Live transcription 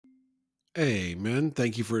Amen.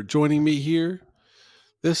 Thank you for joining me here.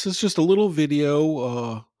 This is just a little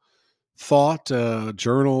video, thought,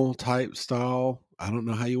 journal type style. I don't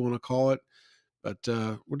know how you want to call it, but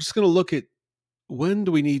we're just going to look at when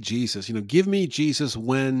do we need Jesus? Give me Jesus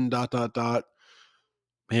when dot dot dot.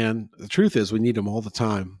 Man, the truth is we need him all the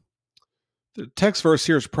time. The text verse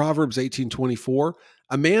here is Proverbs 18:24.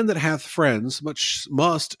 A man that hath friends much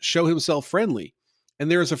must show himself friendly, and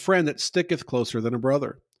there is a friend that sticketh closer than a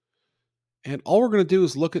brother. And all we're going to do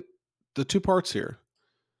is look at the two parts here.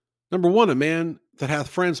 Number one, a man that hath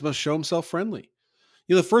friends must show himself friendly.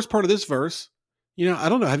 The first part of this verse, I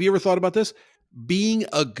don't know. Have you ever thought about this? Being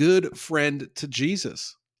a good friend to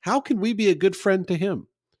Jesus. How can we be a good friend to him?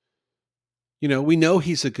 We know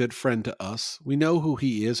he's a good friend to us. We know who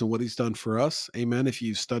he is and what he's done for us. Amen. If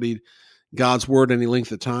you've studied God's word any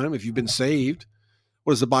length of time, if you've been saved,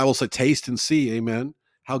 what does the Bible say? Taste and see. Amen.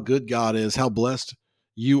 How good God is, how blessed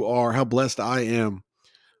you are, how blessed I am.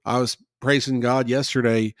 I was praising God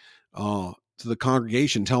yesterday to the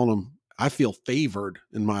congregation, telling them I feel favored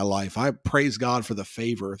in my life. I praise God for the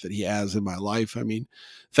favor that he has in my life. I mean,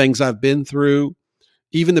 things I've been through,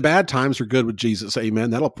 even the bad times are good with Jesus.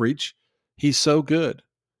 Amen. That'll preach. He's so good.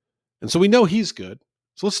 And so we know he's good.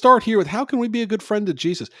 So let's start here with how can we be a good friend to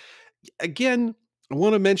Jesus? Again, I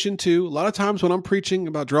want to mention too, a lot of times when I'm preaching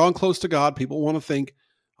about drawing close to God, people want to think,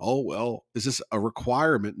 oh, well, is this a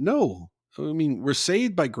requirement? No. I mean, we're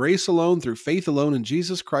saved by grace alone, through faith alone, in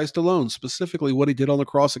Jesus Christ alone, specifically what he did on the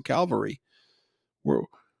cross at Calvary. We're,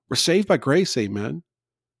 we're saved by grace, amen.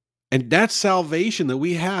 And that salvation that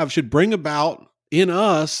we have should bring about in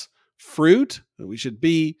us fruit. We should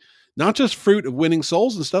be not just fruit of winning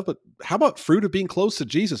souls and stuff, but how about fruit of being close to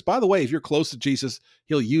Jesus? By the way, if you're close to Jesus,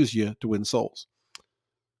 he'll use you to win souls.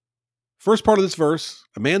 First part of this verse,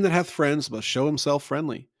 a man that hath friends must show himself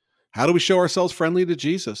friendly. How do we show ourselves friendly to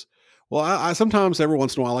Jesus? Well, I sometimes, every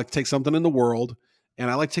once in a while, I like to take something in the world and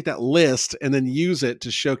I like to take that list and then use it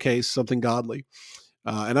to showcase something godly.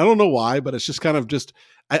 And I don't know why, but it's just kind of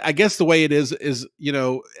I guess the way it is,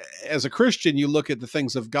 as a Christian, you look at the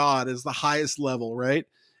things of God as the highest level, right?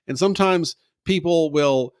 And sometimes people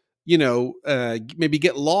will, maybe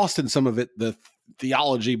get lost in some of it, the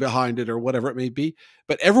theology behind it or whatever it may be.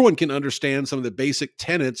 But everyone can understand some of the basic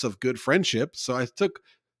tenets of good friendship. So I took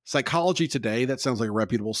Psychology Today. That sounds like a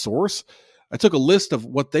reputable source. I took a list of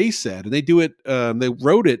what they said, and they do it. They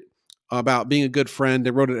wrote it about being a good friend.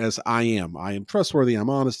 They wrote it as I am trustworthy, I'm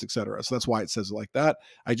honest, etc. So that's why it says it like that.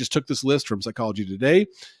 I just took this list from Psychology Today.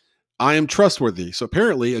 I am trustworthy. So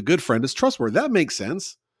apparently a good friend is trustworthy. That makes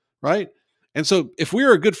sense, right? And so if we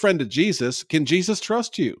are a good friend to Jesus, can Jesus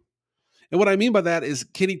trust you? And what I mean by that is,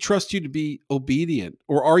 can he trust you to be obedient?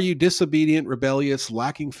 Or are you disobedient, rebellious,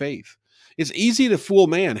 lacking faith? It's easy to fool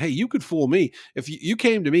man. Hey, you could fool me. If you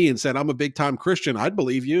came to me and said, I'm a big time Christian, I'd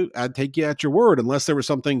believe you. I'd take you at your word. Unless there was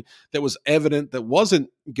something that was evident that wasn't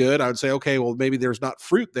good, I would say, okay, well, maybe there's not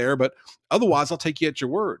fruit there, but otherwise I'll take you at your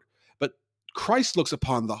word. But Christ looks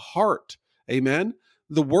upon the heart. Amen.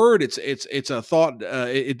 The word, it's a thought,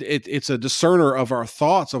 it's a discerner of our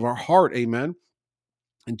thoughts, of our heart. Amen.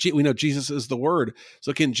 And we know Jesus is the word.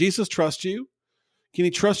 So can Jesus trust you? Can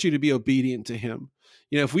he trust you to be obedient to him?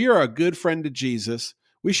 If we are a good friend to Jesus,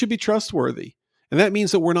 we should be trustworthy. And that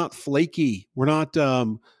means that we're not flaky. We're not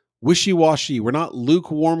wishy-washy. We're not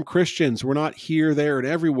lukewarm Christians. We're not here, there, and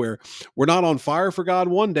everywhere. We're not on fire for God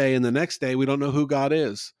one day and the next day we don't know who God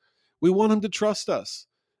is. We want him to trust us.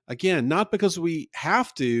 Again, not because we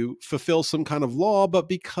have to fulfill some kind of law, but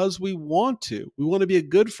because we want to. We want to be a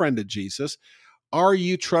good friend to Jesus. Are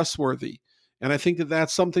you trustworthy? And I think that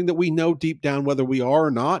that's something that we know deep down whether we are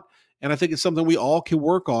or not. And I think it's something we all can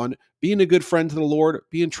work on, being a good friend to the Lord,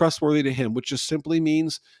 being trustworthy to him, which just simply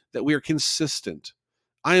means that we are consistent.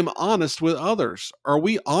 I am honest with others. Are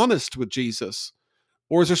we honest with Jesus?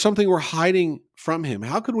 Or is there something we're hiding from him?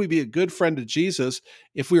 How can we be a good friend to Jesus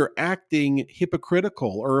if we are acting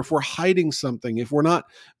hypocritical, or if we're hiding something, if we're not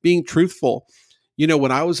being truthful?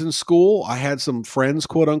 When I was in school, I had some friends,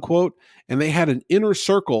 quote unquote, and they had an inner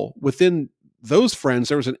circle. Within those friends,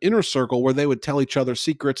 there was an inner circle where they would tell each other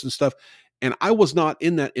secrets and stuff. And I was not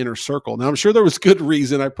in that inner circle. Now, I'm sure there was good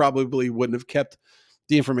reason I probably wouldn't have kept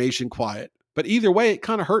the information quiet. But either way, it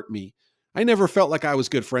kind of hurt me. I never felt like I was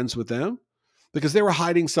good friends with them because they were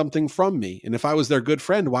hiding something from me. And if I was their good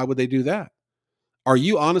friend, why would they do that? Are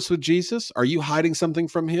you honest with Jesus? Are you hiding something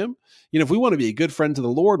from him? If we want to be a good friend to the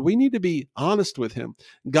Lord, we need to be honest with him.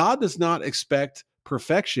 God does not expect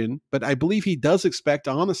perfection, but I believe he does expect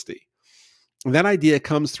honesty. And that idea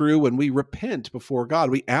comes through when we repent before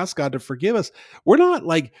God. We ask God to forgive us. We're not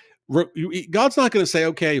like, God's not going to say,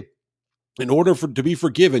 okay, In order to be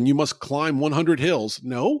forgiven, you must climb 100 hills.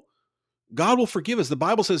 No, God will forgive us. The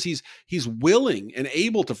Bible says he's willing and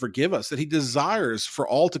able to forgive us, that he desires for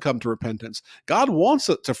all to come to repentance. God wants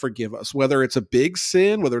to forgive us, whether it's a big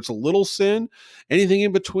sin, whether it's a little sin, anything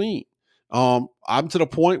in between. I'm to the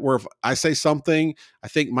point where if I say something I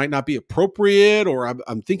think might not be appropriate, or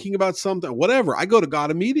I'm thinking about something, whatever, I go to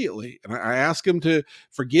God immediately and I ask him to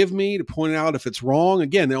forgive me, to point out if it's wrong.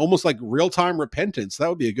 Again, almost like real-time repentance. That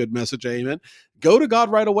would be a good message. Amen. Go to God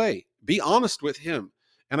right away. Be honest with him.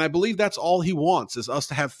 And I believe that's all he wants, is us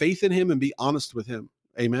to have faith in him and be honest with him.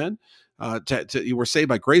 Amen. We're saved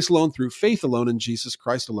by grace alone, through faith alone, in Jesus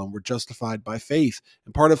Christ alone. We're justified by faith.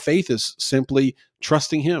 And part of faith is simply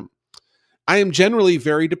trusting him. I am generally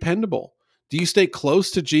very dependable. Do you stay close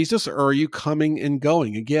to Jesus, or are you coming and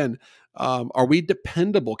going? Again, are we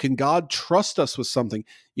dependable? Can God trust us with something?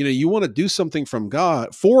 You want to do something from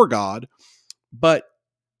God, for God, but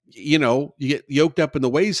you get yoked up in the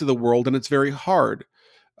ways of the world, and it's very hard.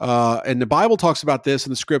 And the Bible talks about this in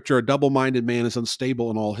the scripture: a double-minded man is unstable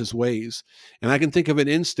in all his ways. And I can think of an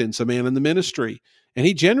instance, a man in the ministry, and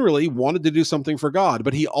he generally wanted to do something for God,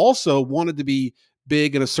 but he also wanted to be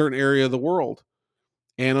big in a certain area of the world.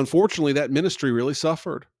 And unfortunately, that ministry really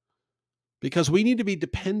suffered, because we need to be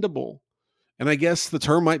dependable. And I guess the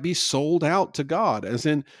term might be sold out to God, as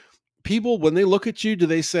in, people, when they look at you, do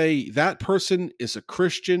they say that person is a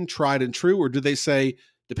Christian, tried and true? Or do they say,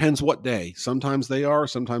 depends what day? Sometimes they are,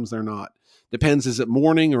 sometimes they're not. Depends, is it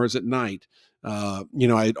morning or is it night?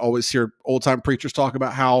 I always hear old time preachers talk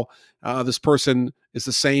about how this person is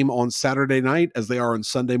the same on Saturday night as they are on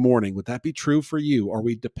Sunday morning. Would that be true for you? Are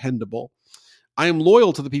we dependable? I am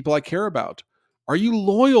loyal to the people I care about. Are you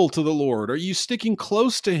loyal to the Lord? Are you sticking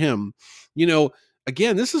close to him?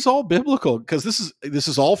 Again, this is all biblical, because this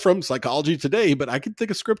is all from Psychology Today, but I can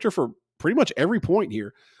think of scripture for pretty much every point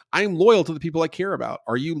here. I am loyal to the people I care about.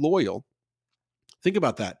 Are you loyal? Think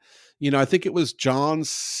about that. I think it was John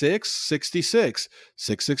 6:66,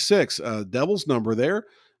 666, devil's number there,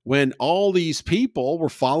 when all these people were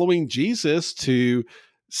following Jesus to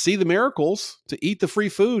see the miracles, to eat the free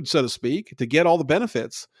food, so to speak, to get all the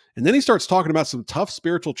benefits. And then he starts talking about some tough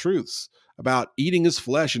spiritual truths about eating his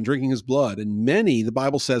flesh and drinking his blood. And many, the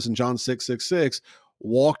Bible says in John 6:66,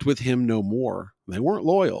 walked with him no more. They weren't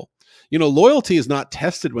loyal. Loyalty is not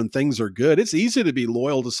tested when things are good. It's easy to be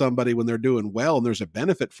loyal to somebody when they're doing well and there's a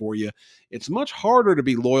benefit for you. It's much harder to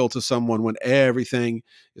be loyal to someone when everything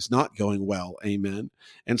is not going well. Amen.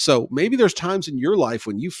 And so maybe there's times in your life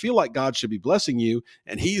when you feel like God should be blessing you,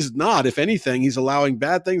 and he's not. If anything, he's allowing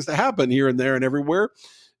bad things to happen here and there and everywhere,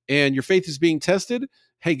 and your faith is being tested.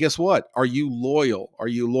 Hey, guess what? Are you loyal? Are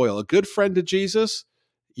you loyal? A good friend to Jesus,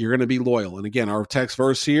 you're going to be loyal. And again, our text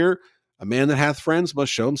verse here, a man that hath friends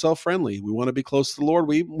must show himself friendly. We want to be close to the Lord.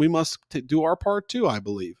 We must do our part too, I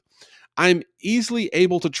believe. I'm easily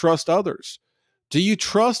able to trust others. Do you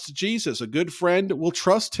trust Jesus? A good friend will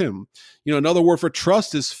trust him. Another word for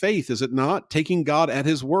trust is faith, is it not? Taking God at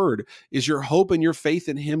his word. Is your hope and your faith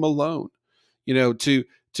in him alone?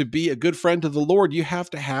 To be a good friend to the Lord, you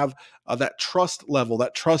have to have that trust level,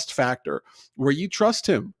 that trust factor, where you trust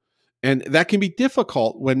him. And that can be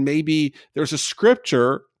difficult when maybe there's a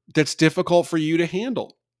scripture that's difficult for you to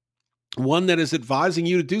handle, one that is advising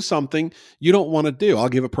you to do something you don't want to do. I'll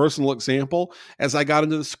give a personal example. As I got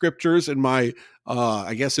into the scriptures in my,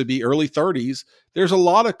 I guess it'd be early 30s, there's a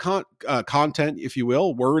lot of content, if you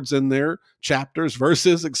will, words in there, chapters,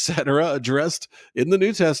 verses, etc., addressed in the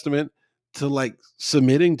New Testament to like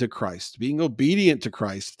submitting to Christ, being obedient to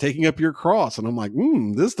Christ, taking up your cross. And I'm like,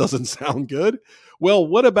 this doesn't sound good. Well,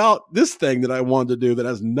 what about this thing that I wanted to do that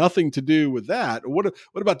has nothing to do with that? What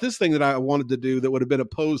about this thing that I wanted to do that would have been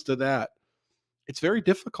opposed to that? It's very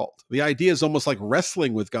difficult. The idea is almost like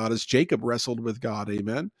wrestling with God, as Jacob wrestled with God.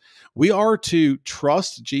 Amen. We are to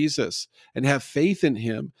trust Jesus and have faith in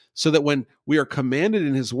him, so that when we are commanded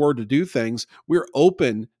in his word to do things, we're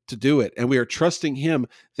open to do it. And we are trusting him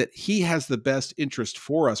that he has the best interest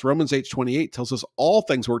for us. Romans 8:28 tells us all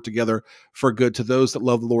things work together for good to those that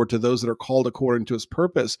love the Lord, to those that are called according to his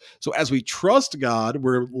purpose. So as we trust God,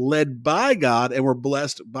 we're led by God and we're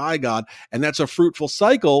blessed by God. And that's a fruitful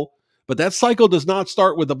cycle. But that cycle does not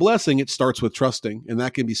start with a blessing. It starts with trusting. And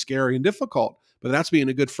that can be scary and difficult. But that's being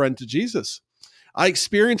a good friend to Jesus. I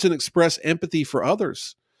experience and express empathy for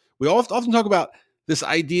others. We often talk about this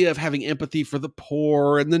idea of having empathy for the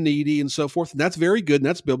poor and the needy and so forth. And that's very good. And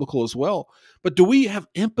that's biblical as well. But do we have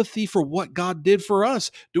empathy for what God did for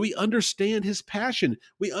us? Do we understand his passion?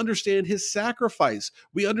 We understand his sacrifice.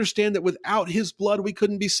 We understand that without his blood, we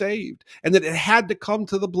couldn't be saved, and that it had to come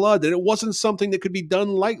to the blood, that it wasn't something that could be done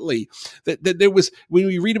lightly. That there was, when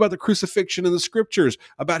we read about the crucifixion in the scriptures,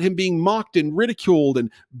 about him being mocked and ridiculed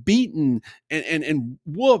and beaten and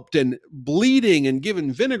whooped and bleeding and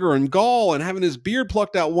given vinegar and gall and having his beard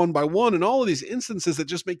plucked out one by one, and all of these instances that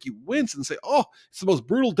just make you wince and say, oh, it's the most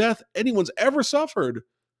brutal death anyone's ever suffered.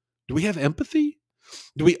 Do we have empathy?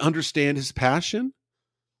 Do we understand his passion?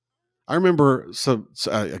 I remember some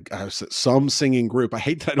singing group. I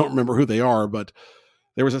hate that I don't remember who they are, but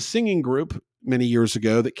there was a singing group many years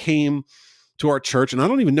ago that came to our church, and I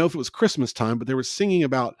don't even know if it was Christmas time, but they were singing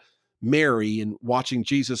about Mary and watching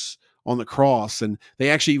Jesus on the cross. And they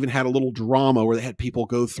actually even had a little drama where they had people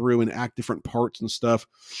go through and act different parts and stuff.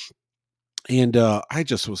 And I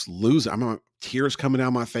just was losing. Tears coming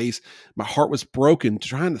down my face. My heart was broken,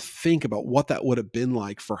 trying to think about what that would have been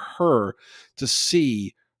like for her to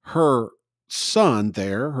see her son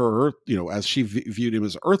there, her, as she viewed him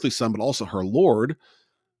as earthly son, but also her Lord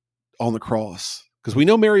on the cross. Because we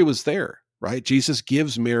know Mary was there, right? Jesus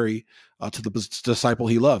gives Mary to the disciple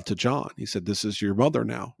he loved, to John. He said, "This is your mother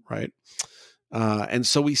now," right? And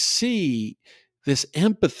so we see this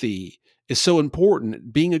empathy is so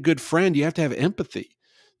important. Being a good friend, you have to have empathy,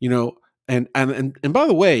 and by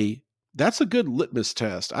the way, that's a good litmus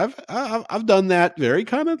test. I've done that very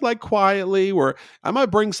kind of like quietly, where I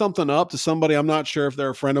might bring something up to somebody I'm not sure if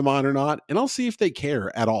they're a friend of mine or not, and I'll see if they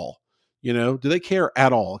care at all. Do they care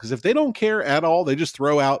at all? Because if they don't care at all, they just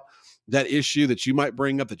throw out that issue that you might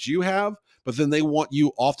bring up that you have, but then they want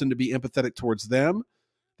you often to be empathetic towards them.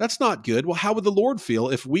 That's not good. Well, how would the Lord feel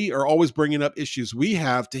if we are always bringing up issues we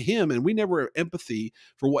have to him and we never have empathy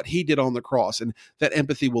for what he did on the cross? And that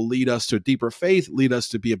empathy will lead us to a deeper faith, lead us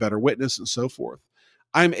to be a better witness, and so forth.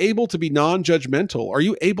 I'm able to be non-judgmental. Are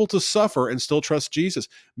you able to suffer and still trust Jesus?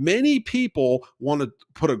 Many people want to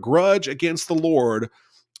put a grudge against the Lord.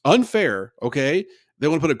 Unfair, okay? They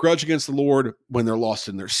want to put a grudge against the Lord when they're lost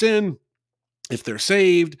in their sin, if they're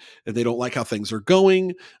saved, if they don't like how things are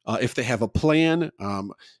going, if they have a plan.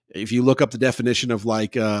 If you look up the definition of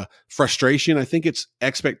frustration, I think it's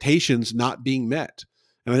expectations not being met.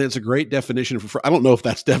 And I think it's a great definition I don't know if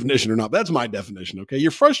that's definition or not, but that's my definition. Okay.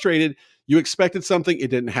 You're frustrated. You expected something.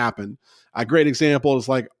 It didn't happen. A great example is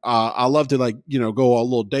I love to go on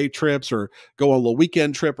little day trips or go on a little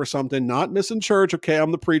weekend trip or something, not missing church. Okay.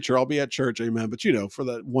 I'm the preacher. I'll be at church. Amen. But for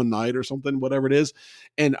that one night or something, whatever it is.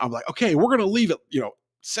 And I'm like, okay, we're going to leave at,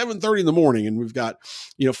 7:30 in the morning, and we've got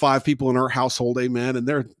 5 people in our household, amen,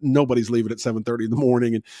 and nobody's leaving at 7:30 in the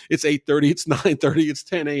morning, and it's 8:30, it's 9:30, it's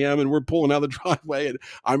 10 a.m., and we're pulling out of the driveway, and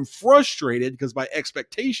I'm frustrated because my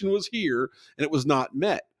expectation was here and it was not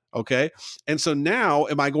met. Okay. And so now,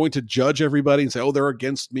 am I going to judge everybody and say, oh, they're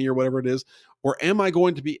against me or whatever it is? Or am I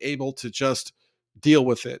going to be able to just deal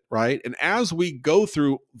with it, right? And as we go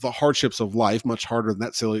through the hardships of life, much harder than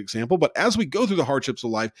that silly example, but as we go through the hardships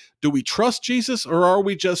of life, do we trust Jesus, or are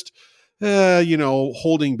we just,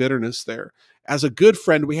 holding bitterness there? As a good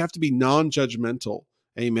friend, we have to be non-judgmental.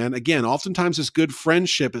 Amen. Again, oftentimes this good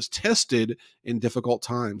friendship is tested in difficult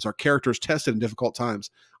times. Our character is tested in difficult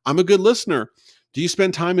times. I'm a good listener. Do you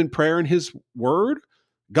spend time in prayer in his word?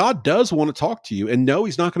 God does want to talk to you, and no,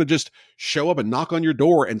 he's not going to just show up and knock on your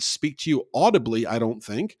door and speak to you audibly. I don't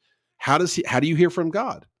think. How do you hear from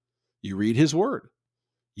God? You read his word.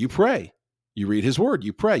 You pray. You read his word.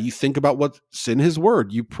 You pray. You think about what's in his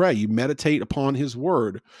word. You pray. You meditate upon his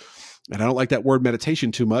word. And I don't like that word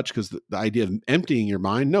meditation too much, because the idea of emptying your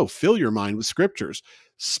mind. No, fill your mind with scriptures.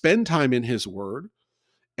 Spend time in his word,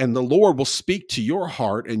 and the Lord will speak to your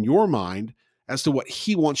heart and your mind as to what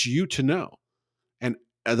he wants you to know.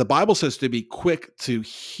 And the Bible says to be quick to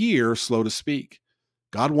hear, slow to speak.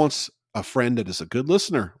 God wants a friend that is a good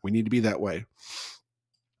listener. We need to be that way.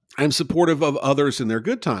 I'm supportive of others in their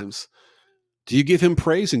good times. Do you give him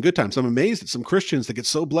praise in good times? I'm amazed at some Christians that get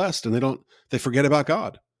so blessed and they forget about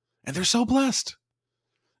God. And they're so blessed.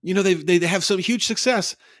 They have some huge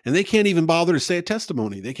success, and they can't even bother to say a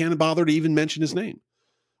testimony. They can't bother to even mention his name.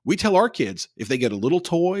 We tell our kids, if they get a little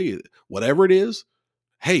toy, whatever it is,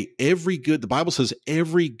 hey, the Bible says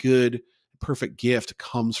every good, perfect gift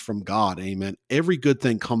comes from God. Amen. Every good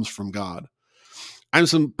thing comes from God. I'm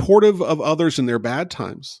supportive of others in their bad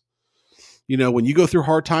times. When you go through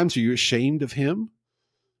hard times, are you ashamed of him?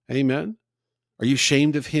 Amen. Are you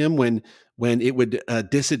ashamed of him when it would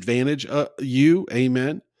disadvantage you?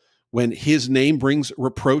 Amen. When his name brings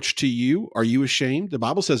reproach to you, are you ashamed? The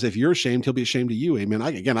Bible says if you're ashamed, he'll be ashamed of you. Amen.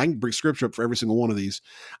 I can bring scripture up for every single one of these.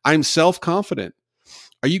 I'm self-confident.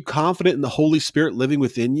 Are you confident in the Holy Spirit living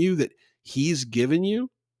within you that he's given you?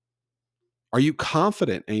 Are you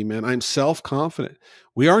confident? Amen. I'm self-confident.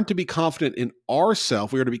 We aren't to be confident in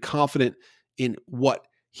ourselves. We are to be confident in what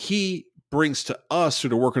he brings to us through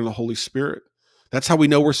the work of the Holy Spirit. That's how we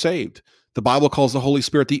know we're saved. The Bible calls the Holy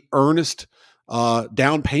Spirit the earnest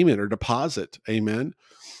down payment or deposit. Amen.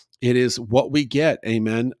 It is what we get,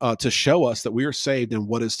 amen, to show us that we are saved and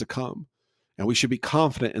what is to come. And we should be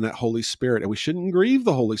confident in that Holy Spirit. And we shouldn't grieve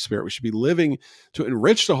the Holy Spirit. We should be living to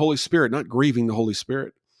enrich the Holy Spirit, not grieving the Holy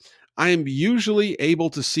Spirit. I am usually able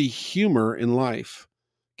to see humor in life.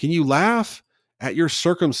 Can you laugh at your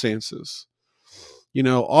circumstances? You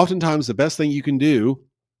know, oftentimes the best thing you can do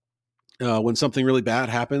when something really bad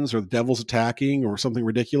happens or the devil's attacking or something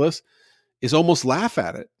ridiculous is almost laugh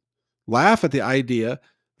at it. Laugh at the idea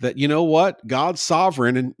that, you know what, God's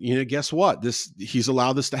sovereign, and guess what? He's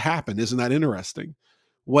allowed this to happen. Isn't that interesting?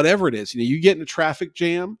 Whatever it is, you get in a traffic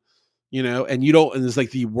jam, and you don't, and it's like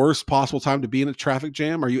the worst possible time to be in a traffic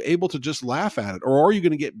jam. Are you able to just laugh at it, or are you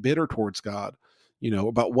going to get bitter towards God,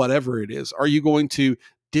 about whatever it is? Are you going to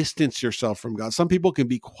distance yourself from God? Some people can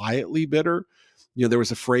be quietly bitter. There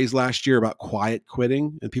was a phrase last year about quiet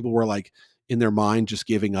quitting, and people were like, in their mind, just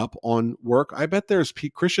giving up on work. I bet there's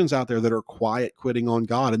Christians out there that are quiet quitting on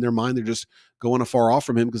God. In their mind, they're just going afar off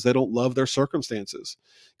from him because they don't love their circumstances.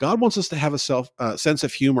 God wants us to have a sense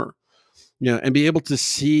of humor, and be able to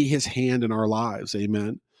see his hand in our lives.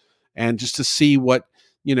 Amen. And just to see what,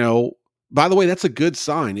 by the way, that's a good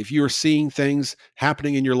sign. If you are seeing things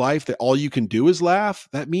happening in your life that all you can do is laugh,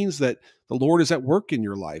 that means that the Lord is at work in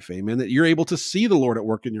your life. Amen. That you're able to see the Lord at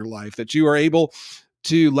work in your life, that you are able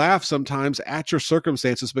to laugh sometimes at your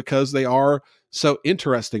circumstances because they are so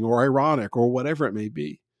interesting or ironic or whatever it may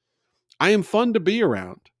be. I am fun to be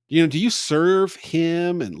around. Do you serve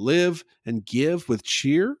him and live and give with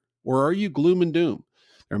cheer, or are you gloom and doom?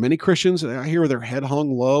 There are many Christians I hear with their head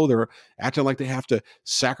hung low. They're acting like they have to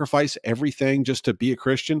sacrifice everything just to be a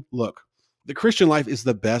Christian. Look, the Christian life is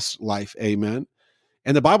the best life. Amen.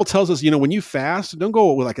 And the Bible tells us, when you fast, don't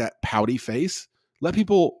go with like that pouty face. Let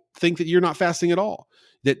people think that you're not fasting at all,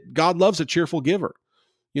 that God loves a cheerful giver,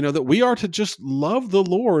 that we are to just love the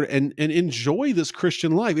Lord and enjoy this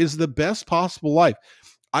Christian life. It is the best possible life.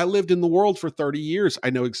 I lived in the world for 30 years. I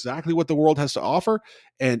know exactly what the world has to offer,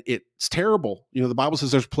 and it's terrible. The Bible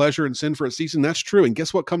says there's pleasure in sin for a season. That's true. And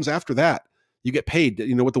guess what comes after that? You get paid.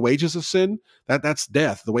 What the wages of sin? That's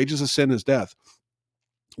death. The wages of sin is death.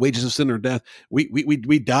 Wages of sin are death.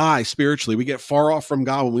 We die spiritually. We get far off from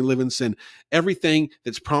God when we live in sin. Everything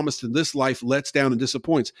that's promised in this life lets down and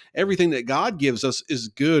disappoints. Everything that God gives us is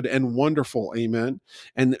good and wonderful. Amen.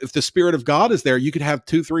 And if the Spirit of God is there, you could have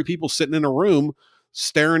 2-3 people sitting in a room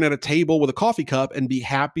staring at a table with a coffee cup and be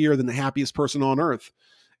happier than the happiest person on earth.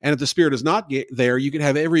 And if the Spirit is not there, you could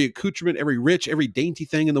have every accoutrement, every rich, every dainty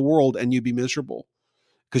thing in the world, and you'd be miserable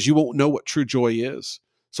because you won't know what true joy is.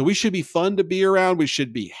 So we should be fun to be around. We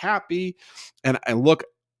should be happy. And look,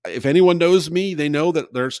 if anyone knows me, they know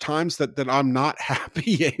that there's times that I'm not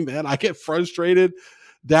happy. Amen. I get frustrated,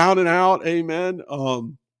 down and out. Amen.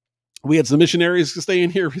 We had some missionaries stay in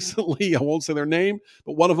here recently. I won't say their name,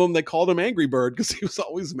 but one of them, they called him Angry Bird because he was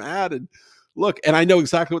always mad. And look, and I know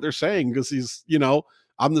exactly what they're saying because he's,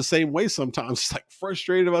 I'm the same way sometimes. It's like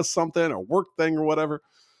frustrated about something or work thing or whatever.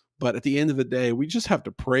 But at the end of the day, we just have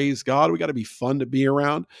to praise God. We got to be fun to be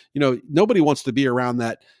around. Nobody wants to be around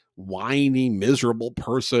that whiny, miserable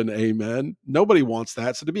person. Amen. Nobody wants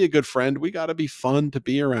that. So to be a good friend, we got to be fun to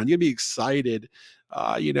be around. You got to be excited.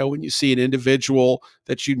 When you see an individual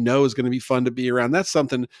that is going to be fun to be around. That's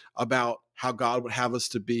something about how God would have us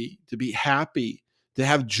to be happy, to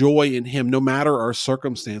have joy in him, no matter our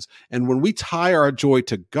circumstance. And when we tie our joy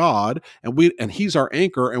to God and he's our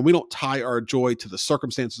anchor, and we don't tie our joy to the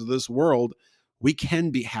circumstances of this world, we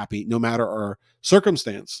can be happy no matter our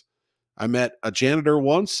circumstance. I met a janitor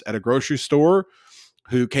once at a grocery store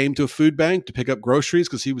who came to a food bank to pick up groceries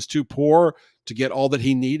because he was too poor to get all that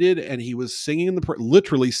he needed. And he was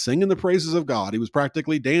literally singing the praises of God. He was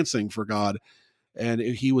practically dancing for God. And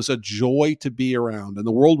he was a joy to be around. And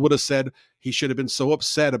the world would have said he should have been so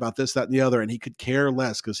upset about this, that, and the other, and he could care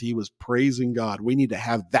less because he was praising God. We need to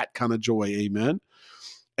have that kind of joy. Amen.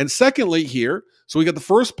 And secondly here, so we got the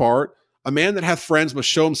first part, a man that hath friends must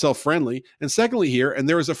show himself friendly. And secondly here, and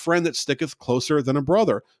there is a friend that sticketh closer than a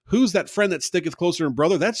brother. Who's that friend that sticketh closer than a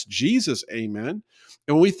brother? That's Jesus. Amen.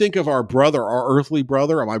 And when we think of our brother, our earthly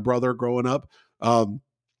brother, or my brother growing up,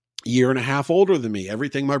 year and a half older than me.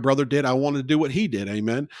 Everything my brother did, I wanted to do what he did.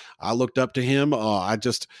 Amen. I looked up to him. We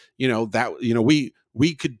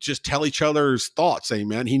we could just tell each other's thoughts.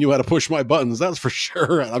 Amen. He knew how to push my buttons. That's for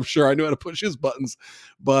sure. I'm sure I knew how to push his buttons.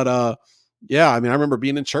 But yeah, I mean, I remember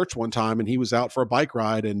being in church one time and he was out for a bike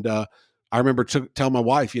ride. And I remember telling my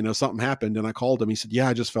wife, something happened. And I called him. He said, yeah,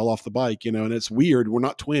 I just fell off the bike, and it's weird. We're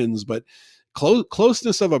not twins, but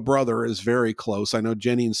closeness of a brother is very close. I know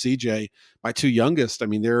Jenny and CJ, my two youngest, I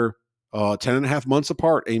mean, they're 10 and a half months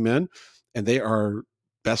apart. Amen. And they are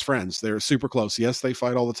best friends. They're super close. Yes, they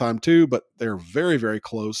fight all the time too, but they're very, very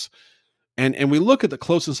close. And we look at the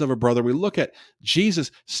closeness of a brother. We look at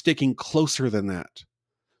Jesus sticking closer than that.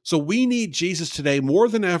 So we need Jesus today more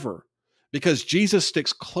than ever because Jesus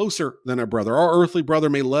sticks closer than a brother. Our earthly brother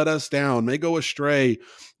may let us down, may go astray,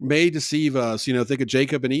 may deceive us. Think of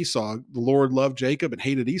Jacob and Esau. The Lord loved Jacob and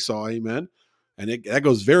hated Esau. Amen. And that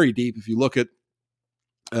goes very deep if you look at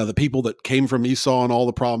the people that came from Esau and all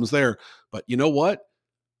the problems there. But you know what?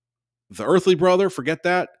 The earthly brother, forget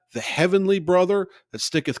that. The heavenly brother that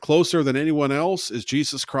sticketh closer than anyone else is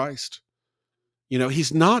Jesus Christ.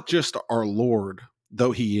 He's not just our Lord,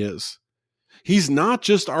 though he is. He's not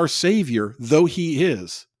just our Savior, though he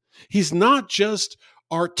is. He's not just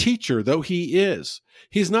our teacher, though he is.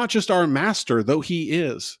 He's not just our master, though he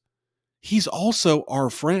is. He's also our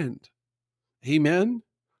friend. Amen?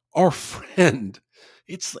 Our friend.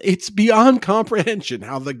 It's beyond comprehension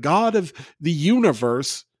how the God of the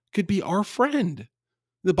universe could be our friend.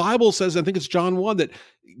 The Bible says, I think it's John 1, that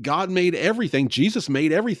God made everything. Jesus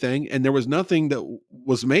made everything, and there was nothing that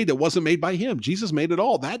was made that wasn't made by him. Jesus made it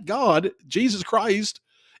all. That God, Jesus Christ,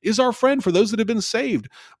 is our friend for those that have been saved,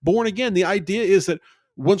 born again. The idea is that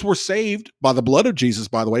once we're saved by the blood of Jesus,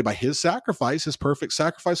 by the way, by his sacrifice, his perfect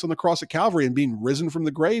sacrifice on the cross at Calvary and being risen from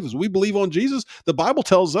the grave, as we believe on Jesus, the Bible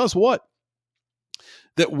tells us what?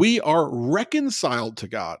 That we are reconciled to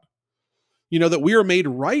God. That we are made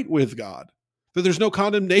right with God. That there's no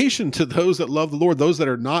condemnation to those that love the Lord, those that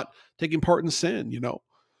are not taking part in sin.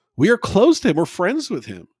 We are close to him. We're friends with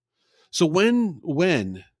him. So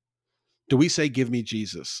when do we say, give me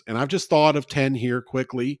Jesus? And I've just thought of 10 here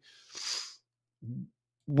quickly.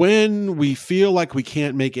 When we feel like we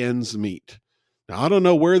can't make ends meet. Now, I don't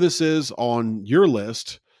know where this is on your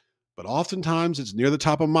list, but oftentimes it's near the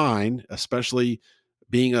top of mine, especially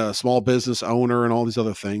being a small business owner and all these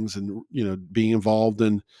other things, and being involved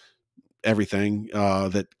in everything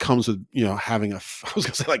that comes with having I was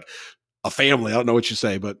gonna say like a family. I don't know what you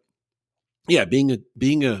say, but yeah, being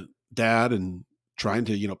a dad and trying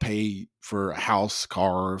to pay for a house,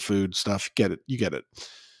 car, food, stuff. You get it.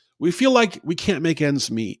 We feel like we can't make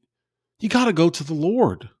ends meet. You got to go to the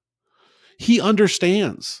Lord. He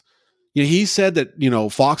understands. He said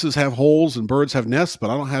that, foxes have holes and birds have nests, but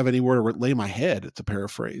I don't have anywhere to lay my head, to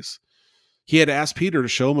paraphrase. He had asked Peter to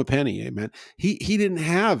show him a penny. Amen. He didn't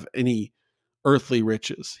have any earthly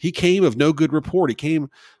riches. He came of no good report. He came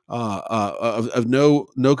of no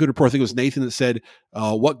good report. I think it was Nathan that said,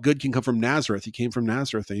 what good can come from Nazareth? He came from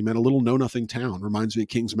Nazareth. Amen. A little know-nothing town. Reminds me of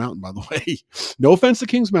Kings Mountain, by the way. No offense to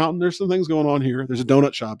Kings Mountain. There's some things going on here. There's a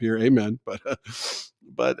donut shop here. Amen.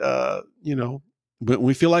 But when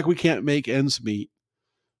we feel like we can't make ends meet,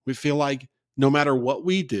 we feel like no matter what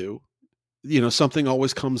we do, something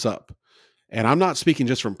always comes up. And I'm not speaking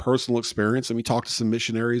just from personal experience. And we talk to some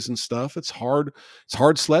missionaries and stuff. It's hard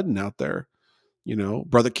sledding out there.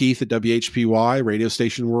 Brother Keith at WHPY radio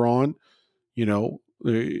station we're on,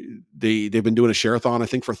 they've been doing a share-a-thon, I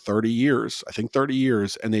think, for 30 years.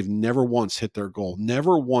 And they've never once hit their goal.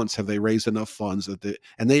 Never once have they raised enough funds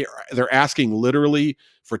they're asking literally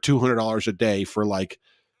for $200 a day for like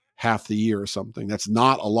half the year or something. That's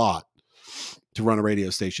not a lot to run a radio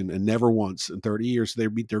station. And never once in 30 years they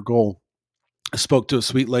meet their goal. I spoke to a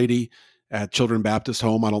sweet lady at Children Baptist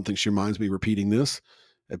Home. I don't think she minds me repeating this.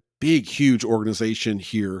 A big, huge organization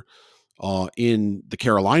here in the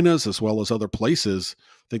Carolinas, as well as other places.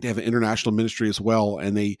 I think they have an international ministry as well.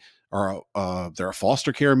 And they're a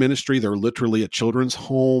foster care ministry. They're literally a children's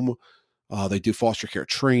home. They do foster care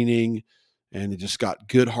training, and they just got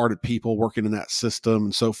good-hearted people working in that system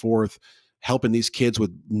and so forth, helping these kids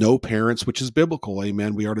with no parents, which is biblical.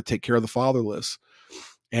 Amen. We are to take care of the fatherless.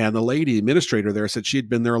 And the lady administrator there said she had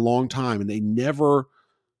been there a long time, and they never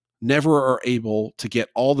are able to get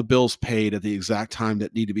all the bills paid at the exact time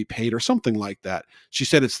that need to be paid or something like that. She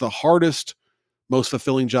said it's the hardest, most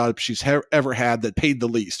fulfilling job she's ever had that paid the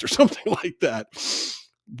least or something like that.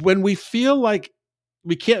 When we feel like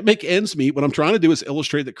we can't make ends meet, what I'm trying to do is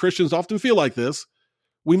illustrate that Christians often feel like this.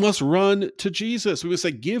 We must run to Jesus. We must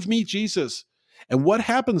say, give me Jesus. And what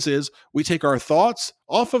happens is we take our thoughts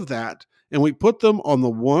off of that and we put them on the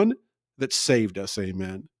one that saved us.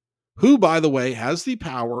 Amen. Who, by the way, has the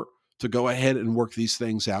power to go ahead and work these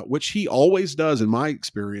things out, which he always does, in my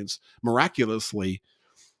experience, miraculously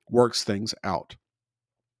works things out.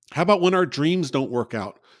 How about when our dreams don't work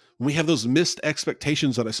out? When we have those missed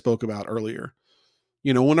expectations that I spoke about earlier.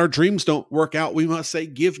 When our dreams don't work out, we must say,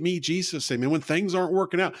 give me Jesus. Amen. When things aren't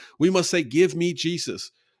working out, we must say, give me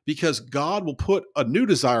Jesus, because God will put a new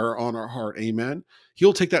desire on our heart. Amen.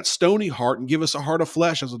 He'll take that stony heart and give us a heart of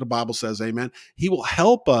flesh, as what the Bible says. Amen. He will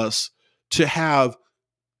help us to have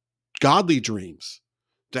godly dreams,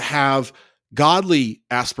 to have godly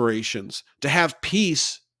aspirations, to have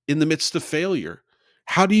peace in the midst of failure.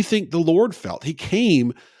 How do you think the Lord felt? He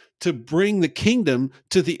came to bring the kingdom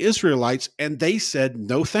to the Israelites, and they said,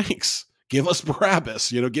 no thanks. Give us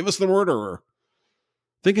Barabbas, give us the murderer.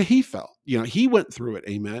 Think how he felt. He went through it.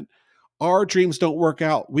 Amen. Our dreams don't work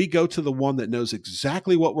out. We go to the one that knows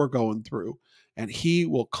exactly what we're going through, and he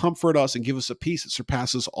will comfort us and give us a peace that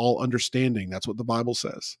surpasses all understanding. That's what the Bible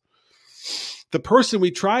says. The person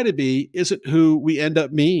we try to be isn't who we end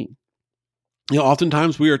up being.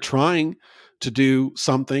 Oftentimes we are trying to do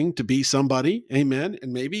something to be somebody. Amen.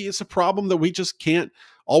 And maybe it's a problem that we just can't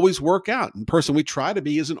always work out. And the person we try to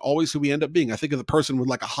be isn't always who we end up being. I think of the person with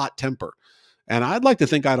like a hot temper. And I'd like to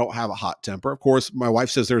think I don't have a hot temper. Of course, my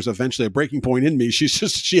wife says there's eventually a breaking point in me.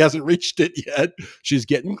 She hasn't reached it yet. She's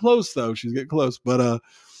getting close though. She's getting close. But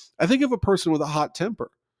I think of a person with a hot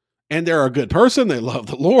temper. And they're a good person. They love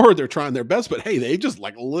the Lord. They're trying their best. But hey, they just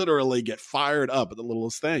like literally get fired up at the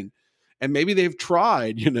littlest thing. And maybe they've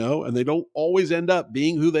tried, and they don't always end up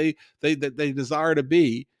being who they desire to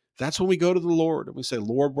be. That's when we go to the Lord and we say,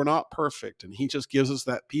 Lord, we're not perfect. And he just gives us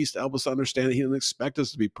that peace to help us to understand that he doesn't expect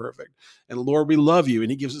us to be perfect. And Lord, we love you.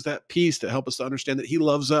 And he gives us that peace to help us to understand that he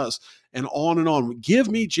loves us, and on and on. Give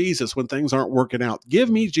me Jesus when things aren't working out. Give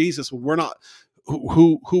me Jesus when we're not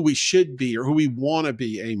who we should be or who we want to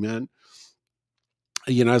be. Amen.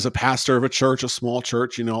 As a pastor of a church, a small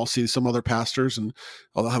church, I'll see some other pastors and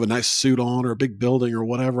they'll have a nice suit on or a big building or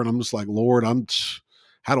whatever. And I'm just like, Lord,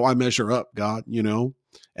 how do I measure up, God?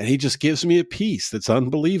 And he just gives me a peace that's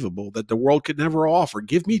unbelievable that the world could never offer.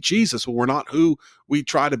 Give me Jesus when we're not who we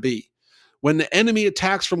try to be. When the enemy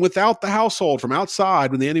attacks from without the household, from outside,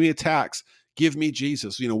 when the enemy attacks, give me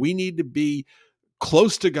Jesus. We need to be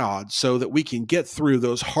close to God so that we can get through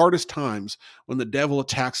those hardest times when the devil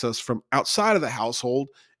attacks us from outside of the household.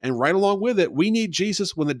 And right along with it, we need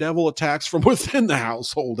Jesus when the devil attacks from within the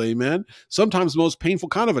household. Amen. Sometimes the most painful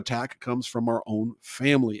kind of attack comes from our own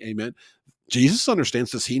family. Amen. Jesus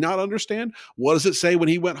understands. Does he not understand? What does it say when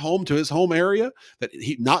he went home to his home area? That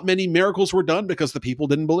not many miracles were done because the people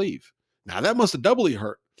didn't believe. Now that must have doubly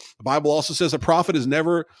hurt. The Bible also says a prophet is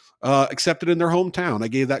never accepted in their hometown. I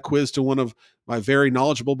gave that quiz to one of my very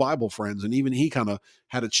knowledgeable Bible friends, and even he kind of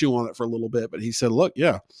had to chew on it for a little bit. But he said, look,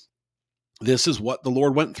 yeah, this is what the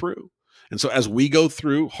Lord went through. And so as we go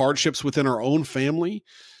through hardships within our own family,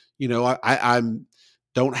 I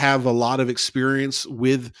don't have a lot of experience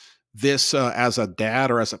with this as a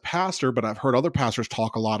dad or as a pastor, but I've heard other pastors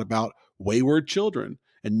talk a lot about wayward children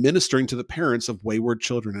and ministering to the parents of wayward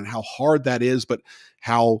children and how hard that is, but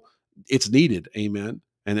how it's needed. Amen.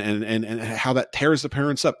 And how that tears the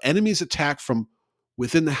parents up. Enemies attack from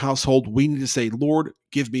within the household. We need to say, Lord,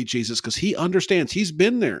 give me Jesus, because he understands. He's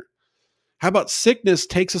been there. How about sickness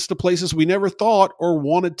takes us to places we never thought or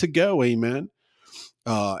wanted to go? Amen.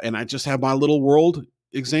 And I just have my little world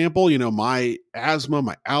example. My asthma,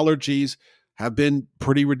 my allergies have been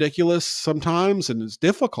pretty ridiculous sometimes, and it's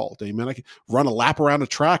difficult. Amen. I can run a lap around a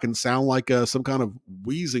track and sound like some kind of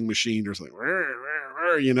wheezing machine or something,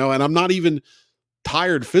 and I'm not even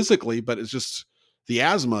tired physically, but it's just the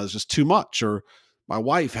asthma is just too much. Or my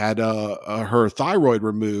wife had her thyroid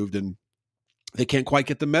removed, and they can't quite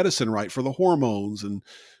get the medicine right for the hormones. And,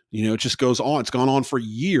 it just goes on. It's gone on for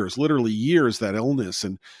years, literally years, that illness.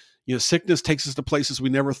 And, sickness takes us to places we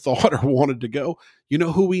never thought or wanted to go.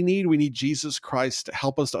 Who we need? We need Jesus Christ to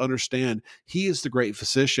help us to understand he is the great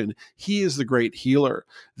physician. He is the great healer.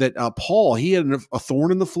 That Paul, he had a thorn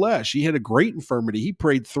in the flesh. He had a great infirmity. He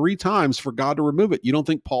prayed 3 times for God to remove it. You don't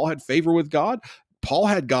think Paul had favor with God? Paul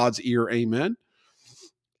had God's ear. Amen.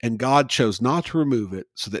 And God chose not to remove it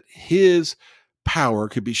so that his power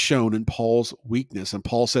could be shown in Paul's weakness. And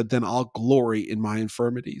Paul said, then I'll glory in my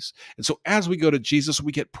infirmities. And so as we go to Jesus,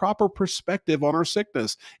 we get proper perspective on our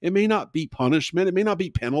sickness. It may not be punishment. It may not be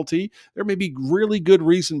penalty. There may be really good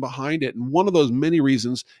reason behind it. And one of those many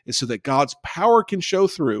reasons is so that God's power can show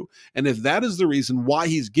through. And if that is the reason why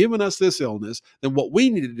he's given us this illness, then what we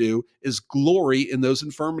need to do is glory in those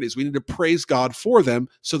infirmities. We need to praise God for them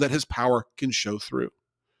so that his power can show through.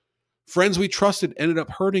 Friends we trusted ended up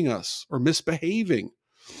hurting us or misbehaving.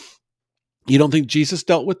 You don't think Jesus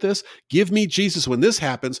dealt with this? Give me Jesus. When this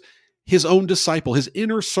happens, his own disciple, his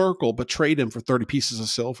inner circle betrayed him for 30 pieces of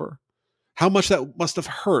silver. How much that must have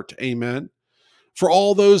hurt, amen? For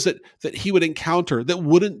all those that he would encounter that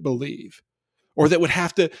wouldn't believe, or that would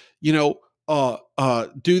have to,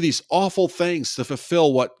 do these awful things to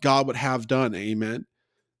fulfill what God would have done, amen?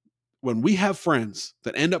 When we have friends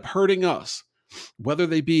that end up hurting us, whether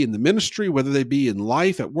they be in the ministry, whether they be in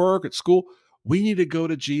life, at work, at school, we need to go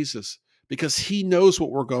to Jesus because he knows what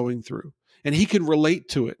we're going through and he can relate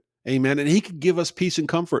to it. Amen. And he can give us peace and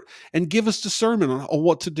comfort and give us discernment on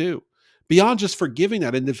what to do beyond just forgiving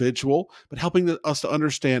that individual, but helping us to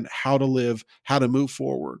understand how to live, how to move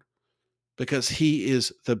forward, because he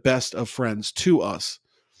is the best of friends to us.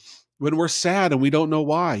 When we're sad and we don't know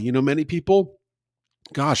why, many people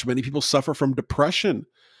suffer from depression.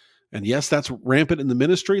 And yes, that's rampant in the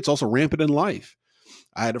ministry. It's also rampant in life.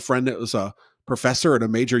 I had a friend that was a professor at a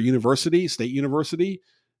major university, state university,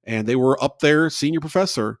 and they were up there, senior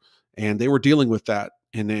professor, and they were dealing with that.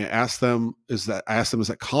 And I asked them, is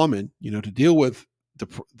that common, to deal with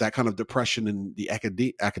that kind of depression in the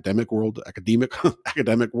academic world?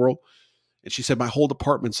 And she said, my whole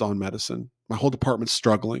department's on medicine. My whole department's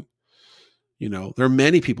struggling. There are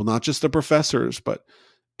many people, not just the professors, but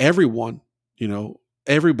everyone,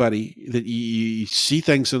 everybody, that you see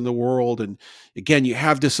things in the world. And again, you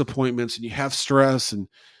have disappointments and you have stress and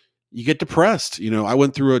you get depressed. I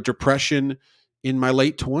went through a depression in my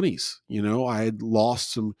late 20s. I had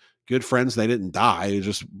lost some good friends. They didn't die. It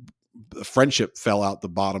just, the friendship fell out the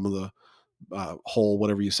bottom of the hole,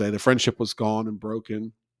 whatever you say. The friendship was gone and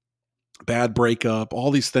broken. Bad breakup,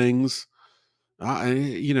 all these things.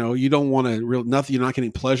 You don't want to nothing. You're not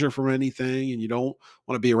getting pleasure from anything, and you don't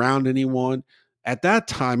want to be around anyone. At that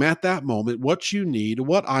time, at that moment, what you need,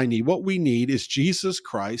 what I need, what we need is Jesus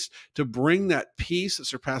Christ to bring that peace that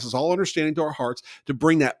surpasses all understanding to our hearts, to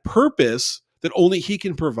bring that purpose that only he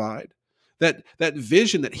can provide. That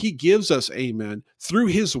vision that he gives us, amen, through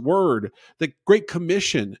his word, the Great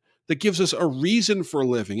Commission that gives us a reason for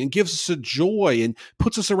living and gives us a joy and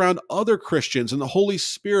puts us around other Christians. And the Holy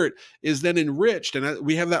Spirit is then enriched. And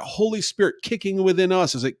we have that Holy Spirit kicking within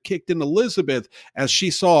us as it kicked in Elizabeth as she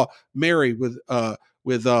saw Mary with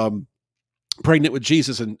pregnant with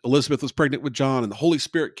Jesus, and Elizabeth was pregnant with John, and the Holy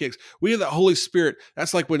Spirit kicks. We have that Holy Spirit.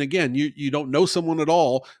 That's like when, again, you don't know someone at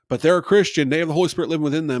all, but they're a Christian. They have the Holy Spirit living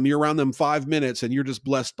within them. You're around them 5 minutes and you're just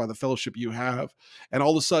blessed by the fellowship you have. And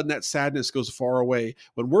all of a sudden that sadness goes far away.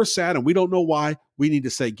 When we're sad and we don't know why, we need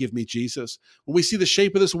to say, give me Jesus. When we see the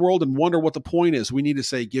shape of this world and wonder what the point is, we need to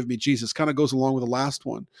say, give me Jesus. Kind of goes along with the last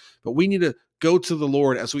one. But we need to go to the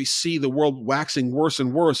Lord as we see the world waxing worse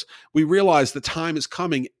and worse. We realize the time is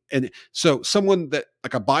coming. And so someone that,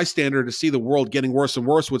 like a bystander, to see the world getting worse and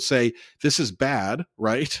worse would say, this is bad,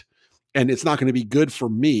 right? And it's not going to be good for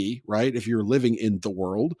me, right? If you're living in the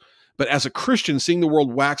world. But as a Christian, seeing the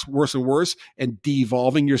world wax worse and worse and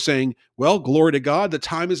devolving, you're saying, well, glory to God, the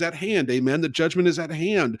time is at hand. Amen. The judgment is at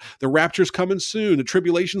hand. The rapture's coming soon. The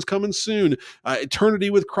tribulation's coming soon. Eternity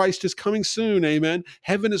with Christ is coming soon. Amen.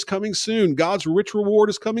 Heaven is coming soon. God's rich reward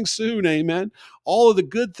is coming soon. Amen. All of the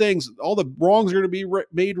good things, all the wrongs are going to be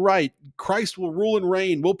made right. Christ will rule and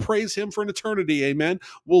reign. We'll praise him for an eternity. Amen.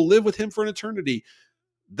 We'll live with him for an eternity.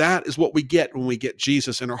 That is what we get when we get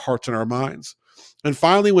Jesus in our hearts and our minds. And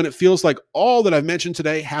finally, when it feels like all that I've mentioned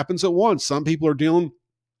today happens at once, some people are dealing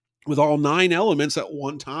with all 9 elements at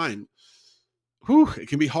one time. It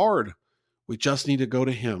can be hard. We just need to go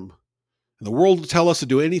to him. And the world will tell us to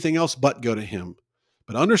do anything else but go to him.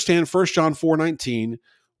 But understand 1 John 4:19,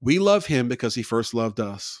 we love him because he first loved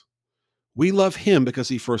us. We love him because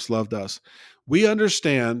he first loved us. We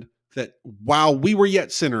understand that while we were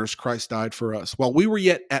yet sinners, Christ died for us. While we were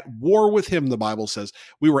yet at war with him, the Bible says,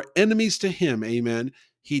 we were enemies to him, amen,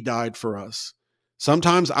 he died for us.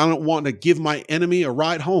 Sometimes I don't want to give my enemy a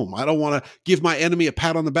ride home. I don't want to give my enemy a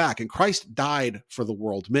pat on the back. And Christ died for the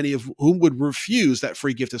world, many of whom would refuse that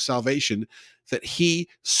free gift of salvation that he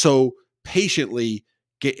so patiently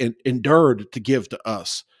endured to give to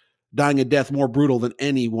us, dying a death more brutal than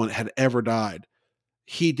anyone had ever died.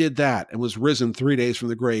 He did that and was risen 3 days from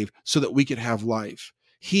the grave so that we could have life.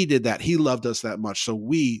 He did that. He loved us that much, so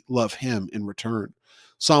we love him in return.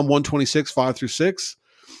 Psalm 126, 5-6,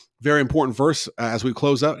 very important verse as we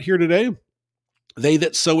close out here today. They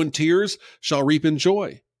that sow in tears shall reap in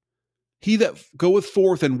joy. He that goeth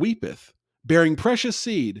forth and weepeth, bearing precious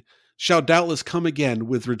seed, shall doubtless come again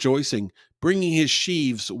with rejoicing, bringing his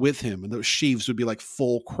sheaves with him. And those sheaves would be like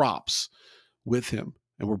full crops with him.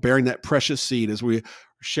 and we're bearing that precious seed as we are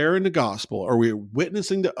sharing the gospel, or we're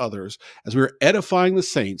witnessing to others, as we're edifying the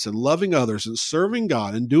saints and loving others and serving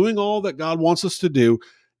God and doing all that God wants us to do,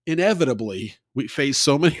 inevitably we face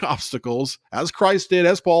so many obstacles, as Christ did,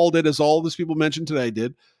 as Paul did, as all these people mentioned today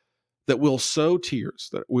did, that we'll sow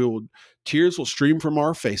tears, tears will stream from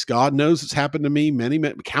our face. God knows it's happened to me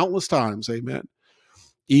countless times. Amen.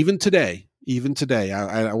 Even today,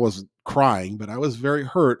 I wasn't crying, but I was very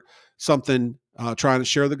hurt. Something trying to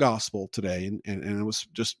share the gospel today, and I was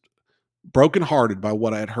just brokenhearted by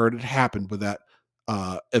what I had heard had happened with that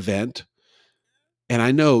event. And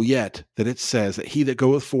I know yet that it says that he that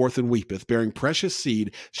goeth forth and weepeth, bearing precious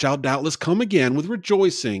seed, shall doubtless come again with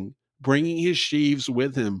rejoicing, bringing his sheaves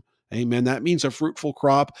with him. Amen. That means a fruitful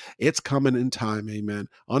crop. It's coming in time. Amen.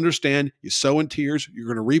 Understand, you sow in tears, you're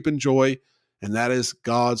going to reap in joy. And that is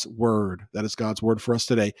God's word. That is God's word for us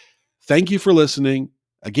today. Thank you for listening.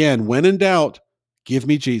 Again, when in doubt, give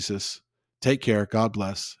me Jesus. Take care. God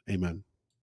bless. Amen.